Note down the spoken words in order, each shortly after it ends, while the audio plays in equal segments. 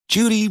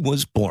Judy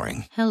was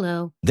boring.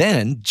 Hello.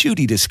 Then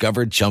Judy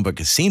discovered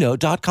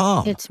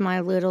ChumbaCasino.com. It's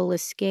my little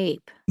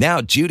escape. Now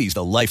Judy's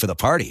the life of the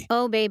party.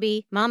 Oh,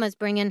 baby, mama's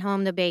bringing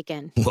home the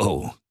bacon.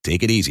 Whoa,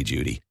 take it easy,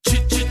 Judy.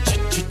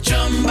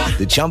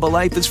 The Chumba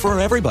life is for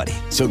everybody.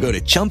 So go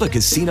to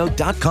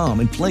ChumbaCasino.com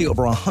and play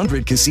over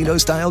 100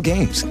 casino-style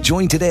games.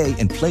 Join today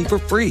and play for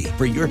free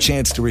for your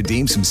chance to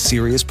redeem some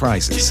serious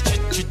prizes.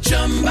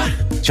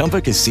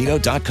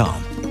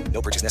 ChumbaCasino.com.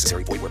 No purchase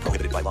necessary. Void where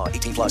prohibited by law.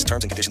 18 plus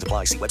terms and conditions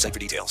apply. See website for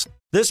details.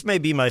 This may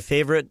be my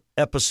favorite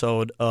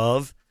episode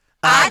of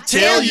I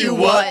Tell You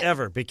What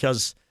ever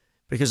because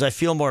I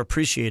feel more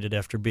appreciated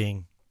after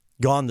being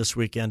gone this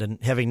weekend and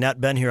having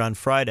not been here on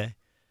Friday.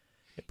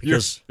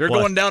 Because you're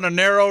going down a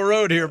narrow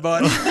road here,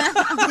 bud.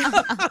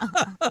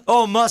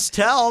 Oh, must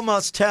tell.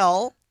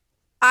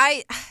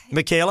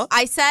 Michaela?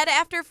 I said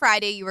after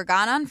Friday, you were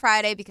gone on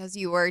Friday because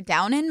you were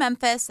down in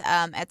Memphis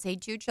at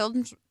St. Jude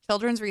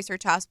Children's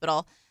Research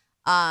Hospital,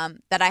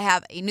 that I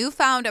have a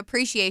newfound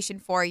appreciation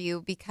for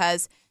you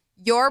because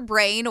your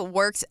brain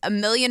works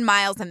 1,000,000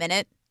 miles a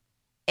minute.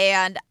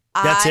 And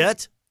That's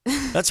it?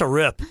 That's a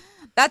rip.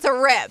 That's a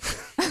rip.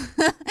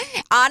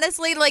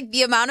 Honestly, like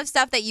the amount of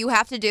stuff that you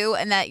have to do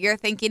and that you're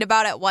thinking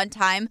about at one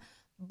time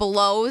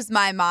blows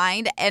my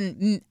mind.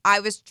 And I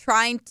was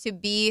trying to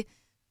be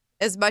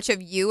as much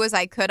of you as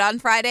I could on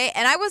Friday,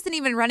 and I wasn't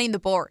even running the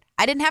board.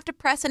 I didn't have to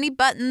press any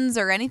buttons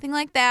or anything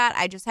like that.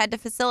 I just had to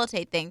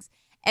facilitate things.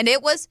 And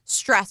it was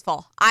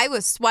stressful. I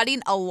was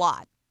sweating a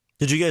lot.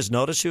 Did you guys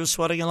notice she was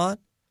sweating a lot?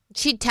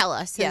 She'd tell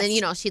us, and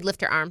Yes. then, she'd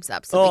lift her arms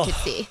up so we could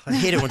see. I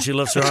hate it when she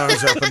lifts her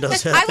arms up and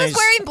does that. I was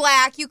wearing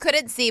black. You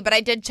couldn't see, but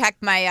I did check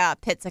my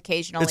pits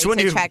occasionally It's when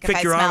to you check if pick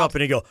I your arm smelled. up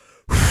and you go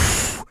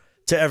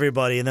to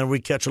everybody, and then we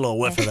catch a little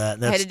whiff of that.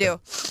 And I had that's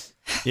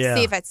to do. Yeah.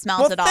 See if it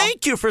smells at all.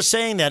 Thank you for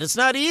saying that. It's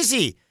not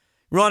easy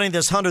running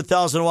this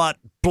 100,000-watt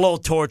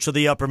blowtorch of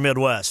the upper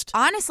Midwest.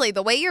 Honestly,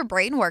 the way your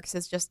brain works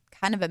is just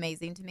kind of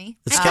amazing to me.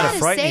 It's I kind of gotta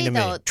frightening say, to me.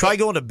 though, Try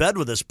going to bed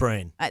with this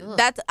brain.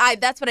 That's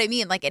what I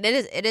mean. Like it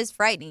is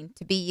frightening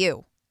to be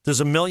you. There's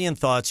a million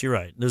thoughts. You're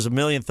right. There's a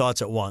million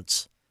thoughts at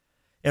once.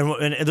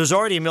 And there's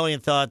already a million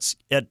thoughts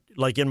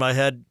in my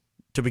head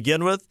to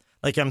begin with.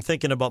 Like I'm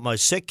thinking about my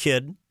sick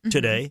kid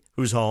today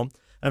who's home.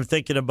 I'm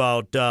thinking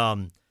about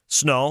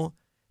snow.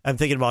 I'm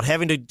thinking about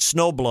having to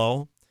snow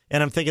blow.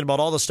 And I'm thinking about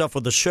all the stuff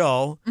with the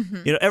show.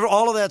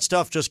 All of that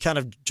stuff just kind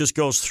of just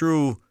goes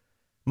through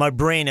my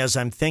brain as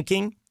I'm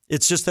thinking.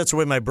 It's just that's the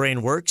way my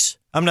brain works.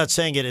 I'm not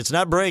saying it. It's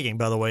not bragging,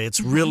 by the way. It's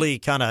really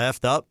kind of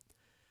effed up.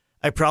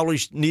 I probably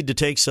need to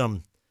take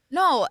some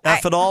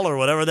Effidol or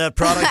whatever that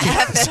product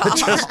is. It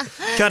just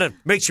kind of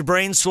makes your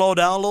brain slow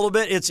down a little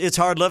bit. It's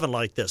hard living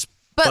like this.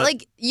 But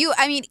like you,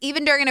 I mean,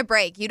 even during a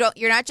break,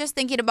 you're not just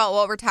thinking about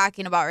what we're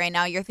talking about right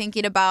now. You're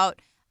thinking about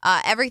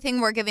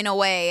everything we're giving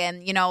away,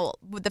 and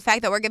with the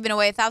fact that we're giving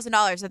away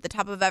 $1,000 at the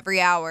top of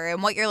every hour,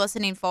 and what you're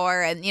listening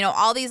for, and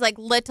all these like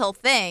little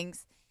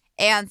things.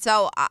 And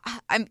so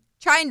I'm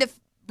trying to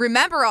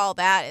remember all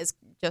that is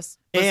just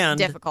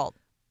difficult.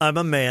 I'm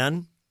a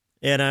man,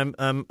 and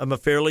I'm a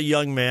fairly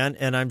young man,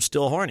 and I'm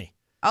still horny.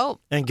 Oh.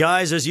 And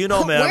guys, as you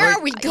know, Maverick. Where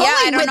are we going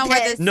I don't with know where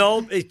this? this.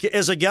 No,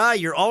 as a guy,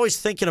 you're always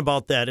thinking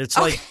about that. It's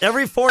like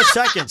every 4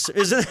 seconds,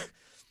 isn't it?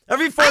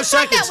 Every 4 I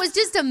seconds. thought that was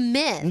just a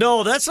myth.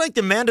 No, that's like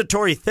the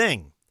mandatory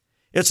thing.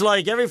 It's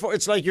like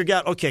it's like you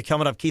got,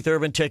 coming up, Keith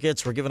Urban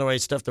tickets. We're giving away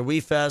stuff to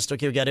We Fest.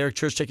 Okay, we got Eric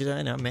Church tickets.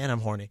 I know, man,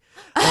 I'm horny.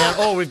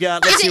 And, we've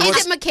got, Is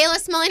it Michaela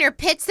smelling her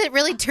pits that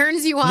really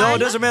turns you on? No, it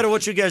doesn't matter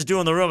what you guys do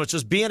in the room. It's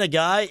just being a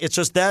guy. It's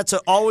just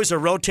always a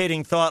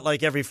rotating thought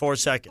like every 4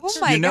 seconds.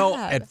 Oh my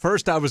God. At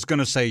first I was going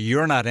to say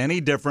you're not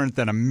any different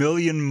than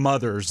 1,000,000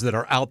 mothers that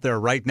are out there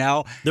right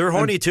now. They're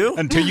horny too?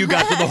 Until you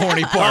got to the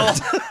horny part.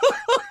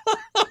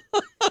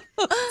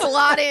 That's a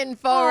lot of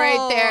info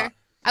right there.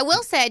 I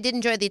will say I did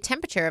enjoy the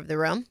temperature of the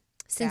room.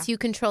 Since you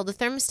control the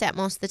thermostat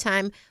most of the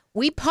time,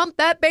 we pumped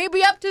that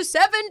baby up to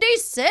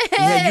 76.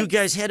 Yeah, you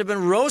guys had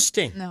been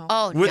roasting. No.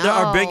 Oh, no.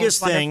 Our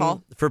biggest Wonderful.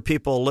 thing for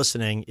people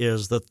listening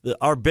is that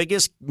our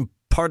biggest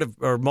part of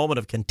our moment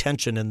of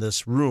contention in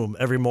this room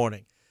every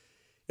morning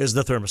is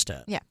the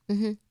thermostat. Yeah.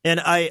 Mm-hmm.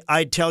 And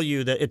I tell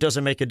you that it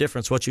doesn't make a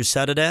difference what you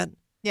set it at.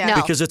 Yeah. No.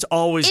 Because it's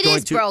always It going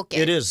is to. broken.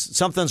 It is.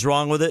 Something's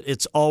wrong with it.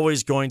 It's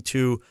always going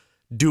to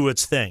do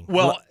its thing.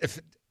 Well,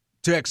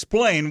 to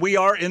explain, we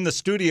are in the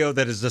studio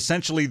that is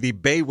essentially the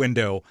bay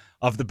window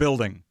of the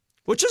building.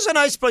 Which is a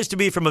nice place to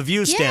be from a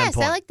view standpoint.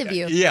 Yes, I like the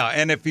view. Yeah,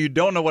 and if you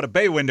don't know what a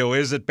bay window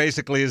is, it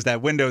basically is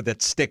that window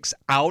that sticks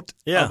out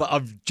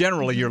of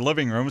generally your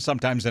living room,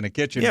 sometimes in a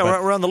kitchen. Yeah,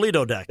 but we're on the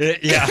Lido deck.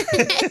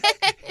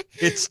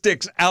 It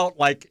sticks out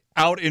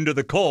out into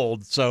the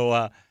cold.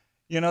 So,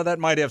 that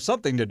might have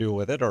something to do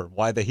with it or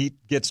why the heat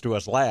gets to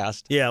us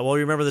last. Yeah, well,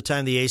 you remember the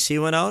time the AC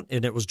went out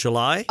and it was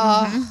July?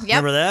 Yep.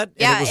 Remember that?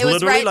 Yeah, and it was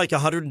literally right- like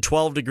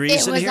 112 degrees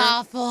It in was here.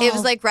 awful. It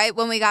was like right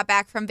when we got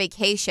back from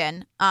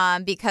vacation,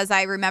 because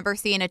I remember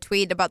seeing a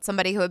tweet about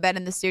somebody who had been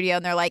in the studio,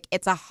 and they're like,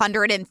 "It's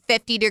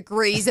 150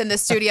 degrees in the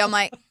studio." I'm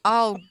like,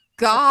 "Oh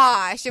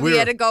gosh. And we We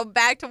had were- to go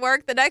back to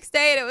work the next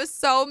day, and it was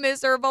so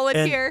miserable in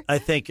And here. I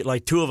think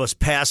like two of us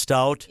passed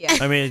out. Yeah.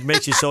 I mean, it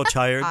makes you so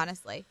tired.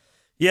 Honestly.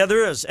 Yeah,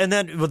 there is. And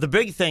then the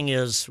big thing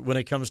is when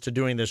it comes to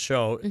doing this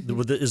show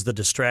Mm-hmm. is the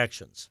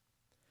distractions.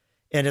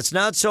 And it's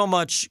not so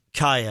much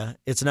Kaya.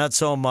 It's not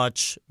so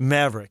much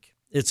Maverick.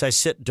 It's I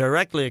sit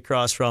directly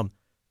across from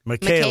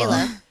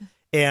Michaela.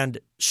 And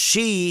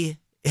she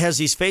has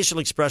these facial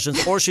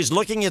expressions, or she's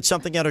looking at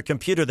something on her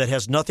computer that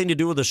has nothing to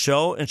do with the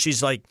show, and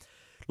she's like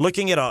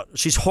looking at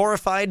she's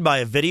horrified by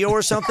a video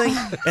or something,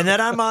 and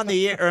then I'm on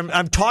the air,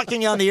 I'm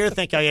talking on the air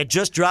thinking I had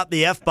just dropped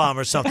the F-bomb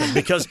or something,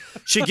 because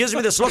she gives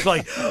me this look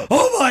like,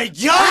 oh my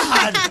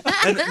God!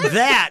 And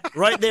that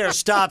right there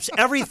stops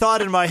every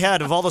thought in my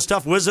head of all the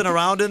stuff whizzing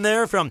around in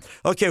there, from,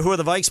 okay, who are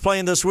the Vikes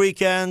playing this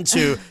weekend,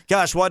 to,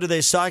 gosh, why do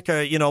they suck,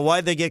 or, why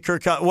they get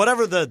Kirk Cousins,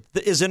 whatever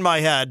is in my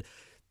head.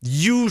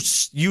 You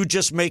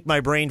just make my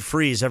brain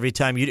freeze every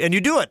time and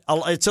you do it.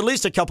 It's at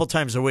least a couple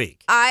times a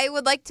week. I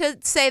would like to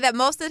say that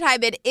most of the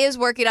time it is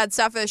working on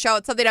stuff for the show.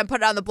 It's something I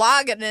put on the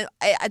blog, and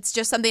it's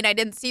just something I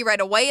didn't see right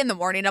away in the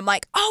morning. I'm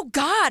like, oh,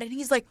 God. And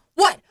he's like,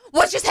 what?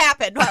 What just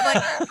happened? I'm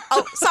like,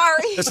 oh,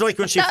 sorry. It's like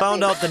when she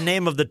found out the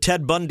name of the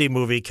Ted Bundy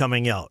movie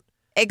coming out.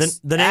 The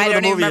name I of the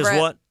don't even movie is remember it.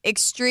 what?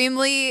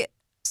 Extremely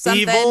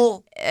something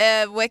Evil?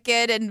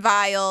 Wicked and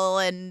vile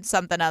and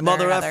something other.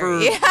 Mother another.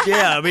 effer.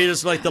 Yeah. I mean,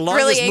 it's like the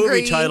longest Really movie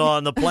angry. title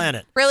on the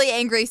planet. Really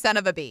angry son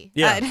of a bee.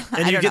 Yeah. I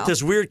And you don't get know.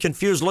 this weird,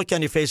 confused look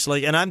on your face,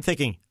 and I'm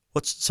thinking,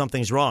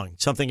 something's wrong.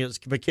 Something is,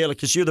 Michaela,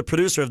 because you're the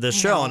producer of this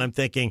show, and I'm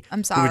thinking,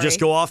 I'm do we just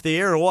sorry. go off the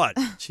air or what?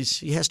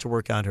 She has to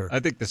work on her. I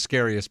think the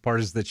scariest part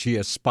is that she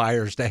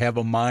aspires to have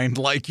a mind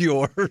like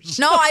yours.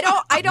 No, I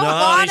don't No,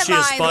 want she a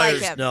mind like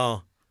aspires. him.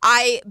 No.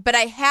 But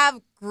I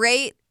have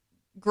great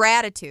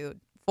gratitude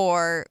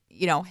for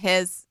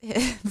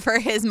for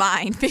his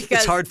mind, because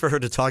It's hard for her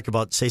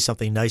to say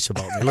something nice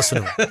about me.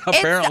 Listen to her.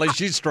 Apparently,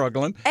 she's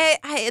struggling.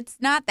 It's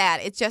not that.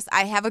 It's just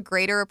I have a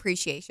greater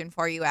appreciation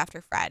for you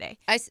after Friday.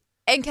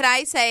 And can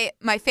I say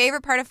my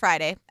favorite part of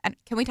Friday? And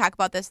can we talk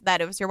about this?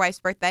 That it was your wife's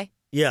birthday.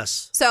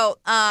 Yes. So,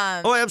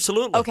 Oh,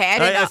 absolutely. Okay, I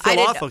didn't know. I I feel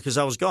didn't awful because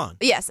I was gone.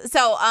 yes.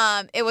 So,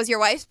 it was your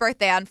wife's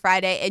birthday on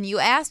Friday, and you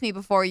asked me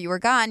before you were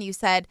gone. You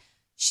said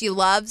she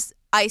loves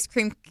ice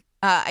cream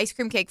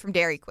cake from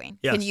Dairy Queen.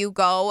 Yes. Can you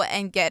go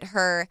and get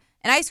her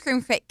an ice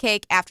cream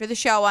cake after the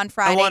show on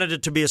Friday? I wanted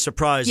it to be a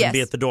surprise and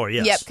be at the door.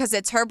 Yes. Yep, because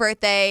it's her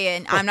birthday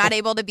and I'm not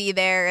able to be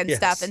there and Yes.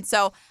 stuff. And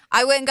so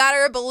I went and got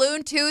her a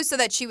balloon too, so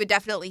that she would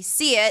definitely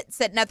see it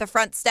sitting at the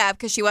front step,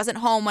 because she wasn't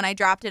home when I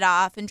dropped it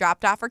off and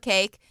dropped off her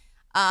cake.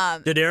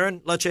 Did Aaron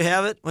let you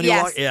have it when yes,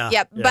 you walked? Yeah.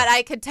 Yep. Yeah. But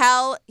I could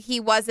tell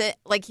he wasn't,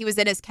 like, he was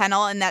in his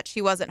kennel and that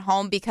she wasn't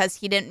home because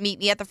he didn't meet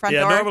me at the front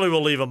door. Normally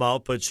we'll leave him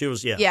out, but she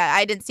was, Yeah,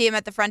 I didn't see him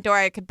at the front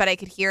door, but I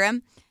could hear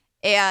him.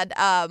 And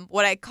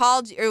when I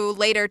called you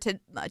later to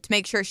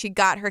make sure she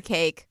got her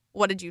cake,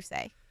 what did you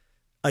say?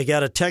 I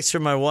got a text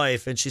from my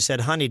wife, and she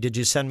said, honey, did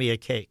you send me a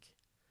cake?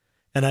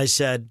 And I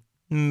said,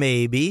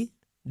 maybe, ...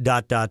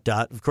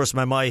 Of course,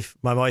 my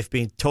wife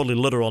being totally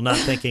literal, not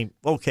thinking,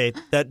 okay,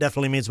 that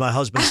definitely means my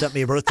husband sent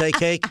me a birthday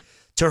cake.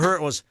 To her,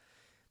 it was,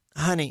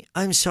 honey,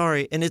 I'm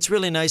sorry, and it's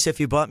really nice if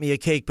you bought me a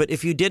cake, but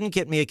if you didn't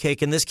get me a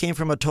cake and this came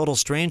from a total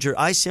stranger,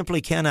 I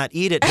simply cannot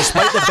eat it,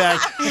 despite the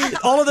fact,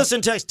 all of this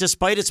in text,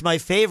 despite it's my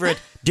favorite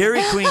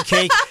Dairy Queen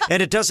cake,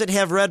 and it doesn't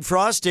have red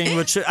frosting,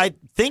 which I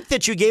think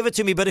that you gave it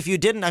to me, but if you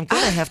didn't, I'm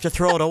going to have to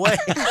throw it away.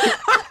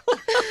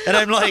 And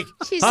I'm like,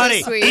 She's so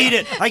honey, sweet. eat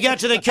it. I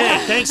got you the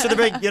cake. Thanks for the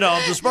big, it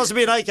was supposed to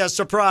be like a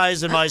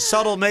surprise, and my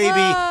subtle maybe.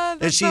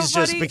 And that's she's so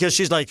just, funny. because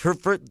she's like,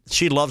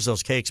 she loves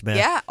those cakes, man.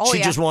 Yeah. Oh, she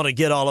yeah. just wanted to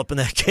get all up in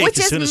that cake Which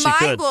as soon as is she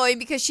could. mind blowing,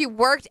 because she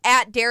worked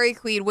at Dairy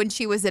Queen when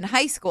she was in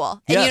high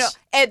school. And Yes.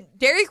 and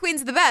Dairy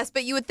Queen's the best,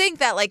 but you would think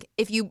that, like,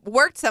 if you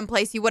worked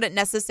someplace, you wouldn't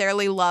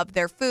necessarily love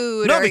their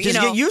food. No, or, because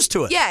you get used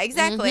to it. Yeah,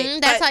 exactly.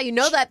 That's But how you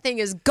know that thing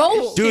is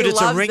gold. Dude, She it's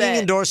a loves ringing it.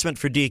 endorsement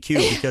for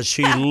DQ because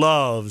she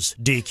loves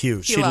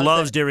DQ. She loves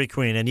loves it. Dairy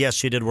Queen. And yes,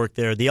 she did work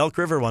there. The Elk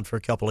River one for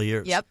a couple of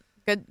years. Yep.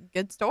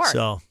 Good store.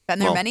 So, Been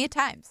there well, many a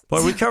times.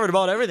 But we covered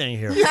about everything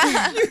here.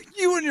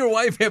 You and your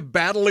wife have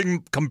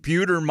battling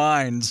computer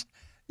minds,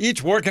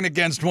 each working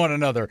against one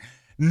another.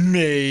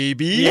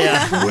 Maybe.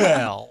 Yeah.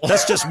 Well.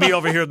 That's just me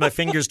over here with my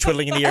fingers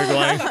twiddling in the air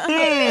going,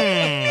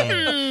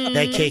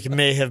 that cake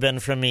may have been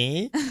from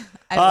me.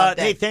 I loved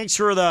it. Hey, thanks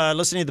for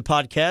listening to the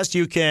podcast.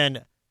 You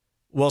can,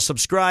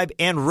 subscribe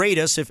and rate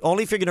us, if you're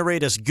going to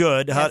rate us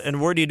good. Yes. And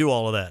where do you do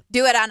all of that?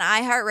 Do it on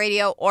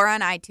iHeartRadio or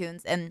on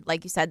iTunes. And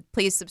like you said,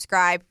 please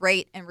subscribe,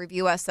 rate, and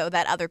review us so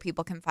that other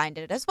people can find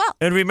it as well.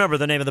 And remember,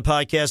 the name of the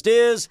podcast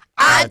is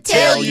I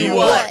Tell You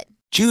What.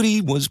 Judy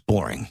was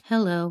boring.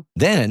 Hello.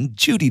 Then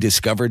Judy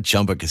discovered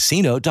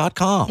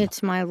ChumbaCasino.com.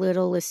 It's my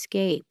little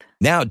escape.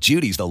 Now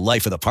Judy's the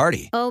life of the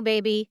party. Oh,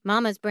 baby,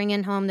 mama's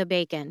bringing home the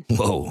bacon.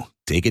 Whoa,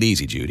 take it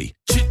easy, Judy.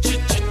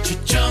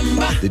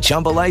 The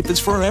Chumba life is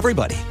for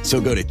everybody. So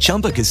go to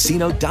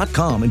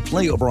ChumbaCasino.com and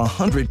play over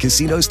 100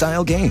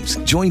 casino-style games.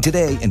 Join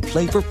today and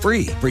play for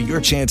free for your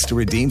chance to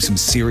redeem some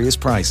serious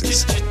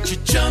prizes.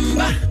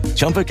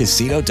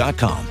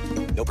 ChumbaCasino.com.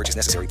 No purchase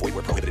necessary. Void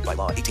where prohibited by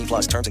law. 18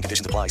 plus terms and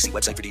conditions apply. See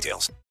website for details.